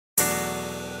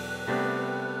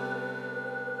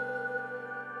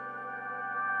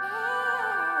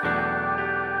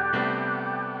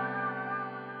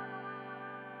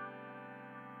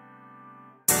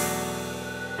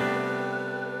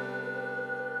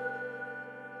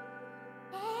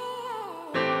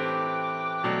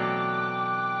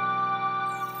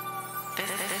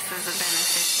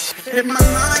Hit my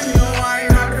line, you know I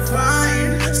ain't hard to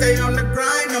find. Stay on the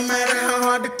grind, no matter how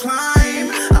hard to climb.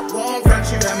 I won't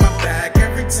front, you at my back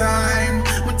every time.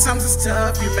 When times is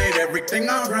tough, you made everything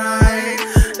alright.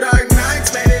 Dark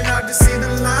nights made it hard to see the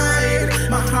light.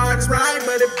 My heart's right,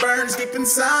 but it burns deep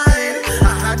inside.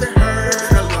 I had to hurt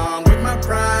along with my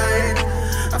pride.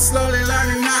 I'm slowly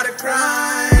learning how to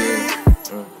cry.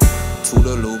 To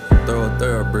the loop,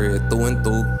 thoroughbred through and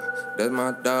through. That's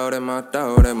my dog, that's my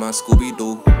dog, that's my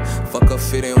Scooby-Doo. Fuck up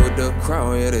fitting with the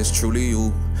crowd, yeah, that's truly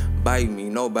you. Bite me,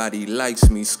 nobody likes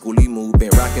me, schooly move. Been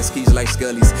rocking skis like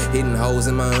skellies, hitting holes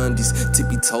in my undies.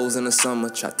 Tippy toes in the summer,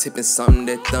 try tipping something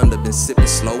that thunder. Been sipping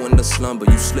slow in the slumber,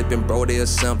 you slipping bro, there's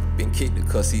something. Been kicked the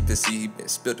cuss, he see he been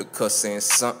spilled the cuss saying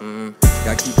something.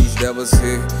 Gotta keep these devils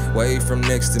here, way from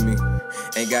next to me.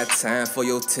 Ain't got time for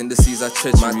your tendencies, I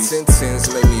treachery. My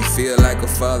 10-10s make me feel like a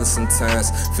father sometimes.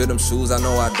 Feel them shoes, I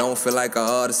know I don't feel like a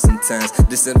artist sometimes.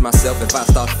 Distance myself if I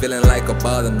start feeling like a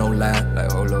bother, no lie.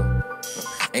 Like, hold up.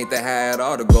 Ain't that how it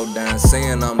ought to go down?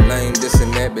 Saying I'm lame, this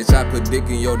and that, bitch. I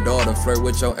predicting your daughter. Flirt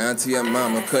with your auntie and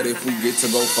mama. Cut if we get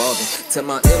to go farther. Tell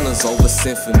my illness over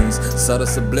symphonies. Subtle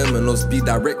subliminals. Be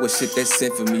direct with shit that's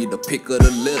sent for me. The pick of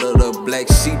the litter, the black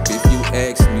sheep, if you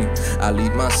ask me. I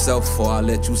lead myself for I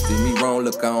let you steer me wrong.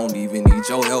 Look, I don't even need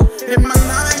your help. In my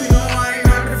line, you know I ain't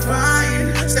hard to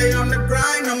find. Stay on the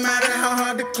grind, no matter how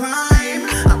hard to climb.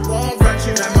 I won't front,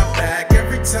 you at my back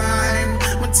every time.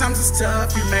 When times is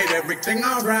tough, you made everything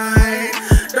alright.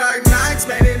 Dark nights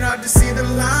made it hard to see the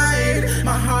light.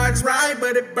 My heart's right,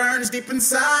 but it burns deep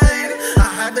inside. I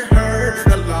had to hurt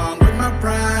along with my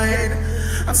pride.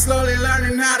 I'm slowly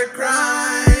learning how to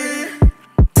cry.